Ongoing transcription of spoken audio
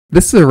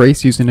This is a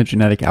race using a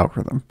genetic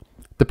algorithm.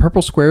 The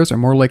purple squares are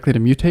more likely to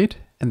mutate,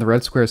 and the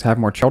red squares have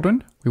more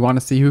children. We want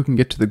to see who can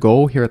get to the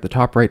goal here at the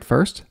top right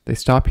first. They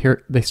start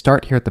here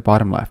at the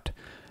bottom left.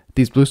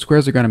 These blue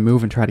squares are going to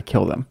move and try to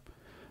kill them.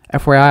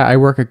 FYI, I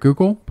work at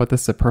Google, but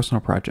this is a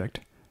personal project.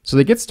 So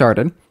they get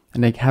started,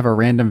 and they have a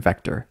random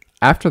vector.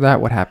 After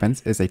that, what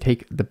happens is they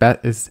take the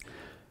bet is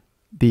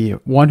the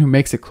one who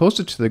makes it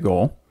closer to the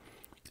goal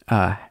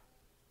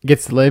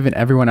gets to live, and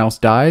everyone else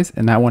dies,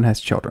 and that one has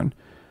children.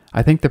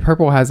 I think the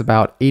purple has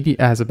about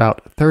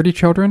 30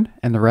 children,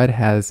 and the red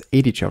has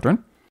 80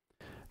 children.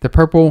 The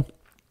purple,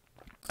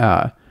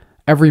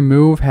 every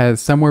move has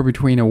somewhere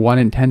between a 1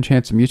 in 10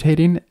 chance of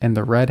mutating, and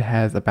the red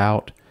has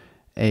about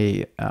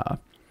a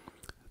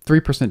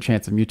 3%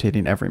 chance of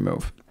mutating every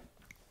move.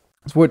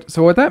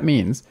 So what that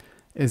means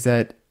is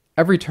that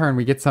every turn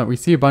we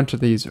see a bunch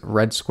of these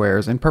red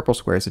squares and purple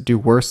squares that do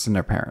worse than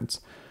their parents.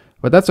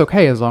 But that's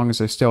okay as long as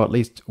there's still at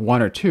least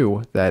one or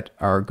two that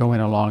are going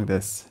along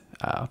this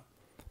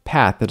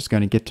path that is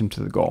going to get them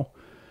to the goal.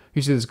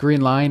 You see this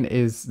green line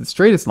is the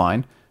straightest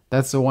line.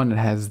 That's the one that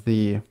has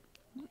the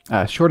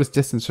shortest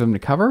distance for them to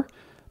cover,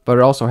 but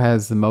it also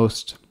has the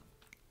most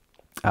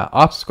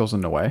obstacles in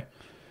the way.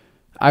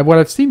 What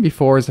I've seen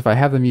before is if I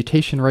have the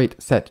mutation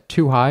rate set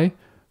too high,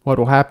 what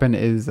will happen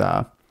is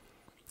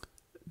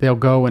they'll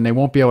go and they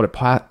won't be able to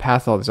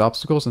pass all these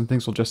obstacles, and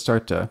things will just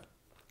start to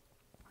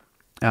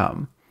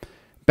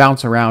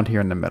bounce around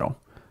here in the middle.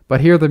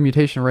 But here the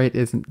mutation rate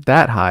isn't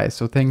that high,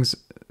 so things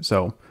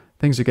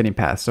are getting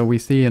passed. So we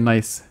see a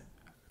nice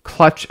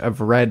clutch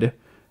of red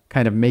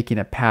kind of making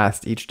it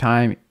past each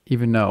time,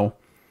 even though,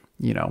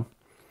 you know,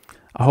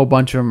 a whole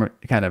bunch of them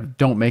kind of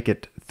don't make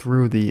it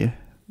through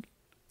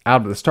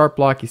out of the start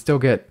block. You still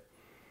get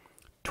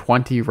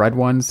 20 red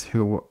ones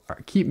who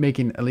keep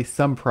making at least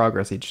some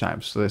progress each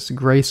time. So this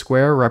gray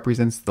square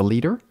represents the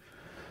leader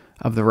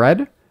of the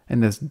red,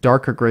 and this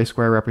darker gray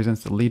square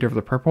represents the leader of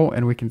the purple.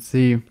 And we can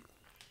see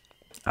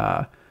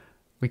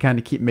we kind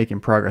of keep making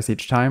progress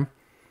each time.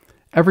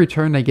 Every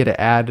turn they get to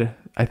add,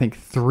 I think,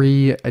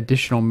 3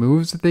 additional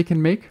moves that they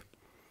can make,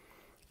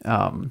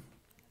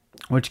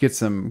 which gets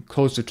them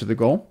closer to the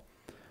goal.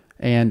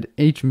 And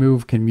each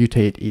move can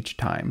mutate each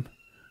time.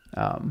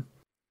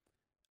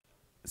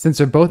 Since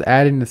they're both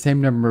adding the same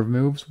number of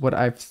moves, what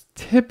I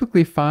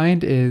typically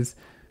find is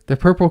the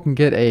purple can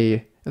get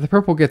if the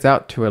purple gets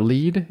out to a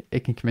lead,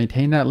 it can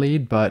maintain that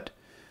lead, but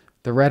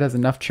the red has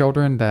enough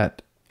children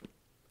that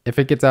if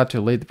it gets out to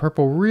a lead, the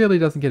purple really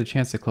doesn't get a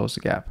chance to close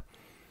the gap.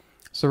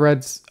 So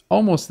red's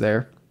almost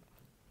there,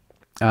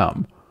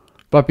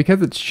 but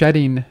because it's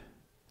shedding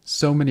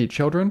so many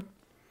children,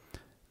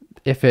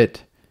 if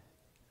it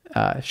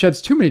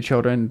sheds too many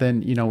children,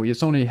 then it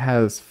only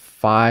has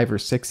 5 or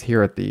 6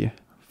 here at the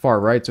far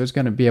right, so it's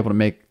going to be able to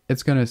make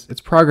its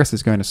progress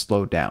is going to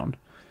slow down,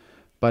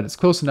 but it's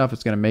close enough.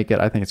 It's going to make it.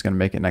 I think it's going to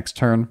make it next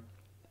turn.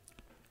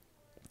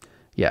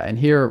 Yeah, and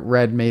here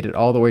red made it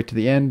all the way to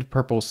the end.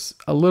 Purple's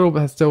still a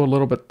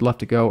little bit left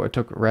to go. It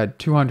took red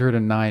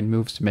 209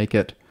 moves to make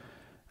it.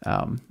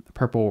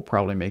 Purple will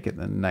probably make it in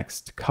the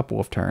next couple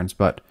of turns,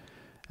 but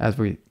as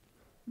we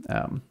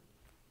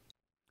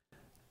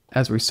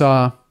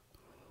saw,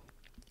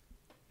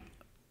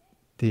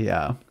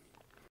 the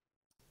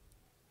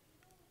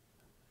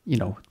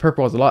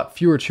purple has a lot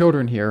fewer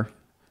children here,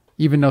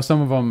 even though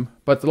some of them,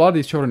 but a lot of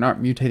these children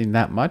aren't mutating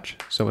that much,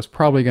 so it's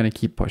probably going to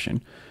keep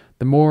pushing.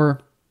 The more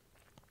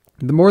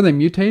they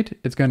mutate,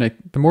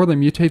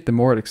 the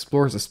more it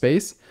explores the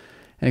space.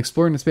 And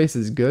exploring the space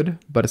is good,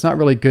 but it's not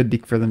really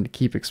good for them to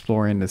keep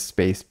exploring this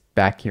space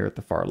back here at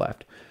the far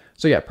left.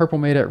 So yeah, purple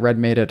made it, red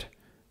made it.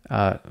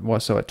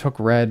 So it took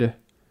red,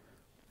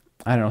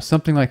 I don't know,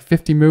 something like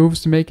 50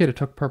 moves to make it. It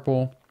took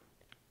purple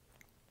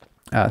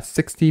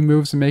 60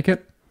 moves to make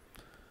it.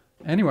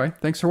 Anyway,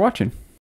 thanks for watching.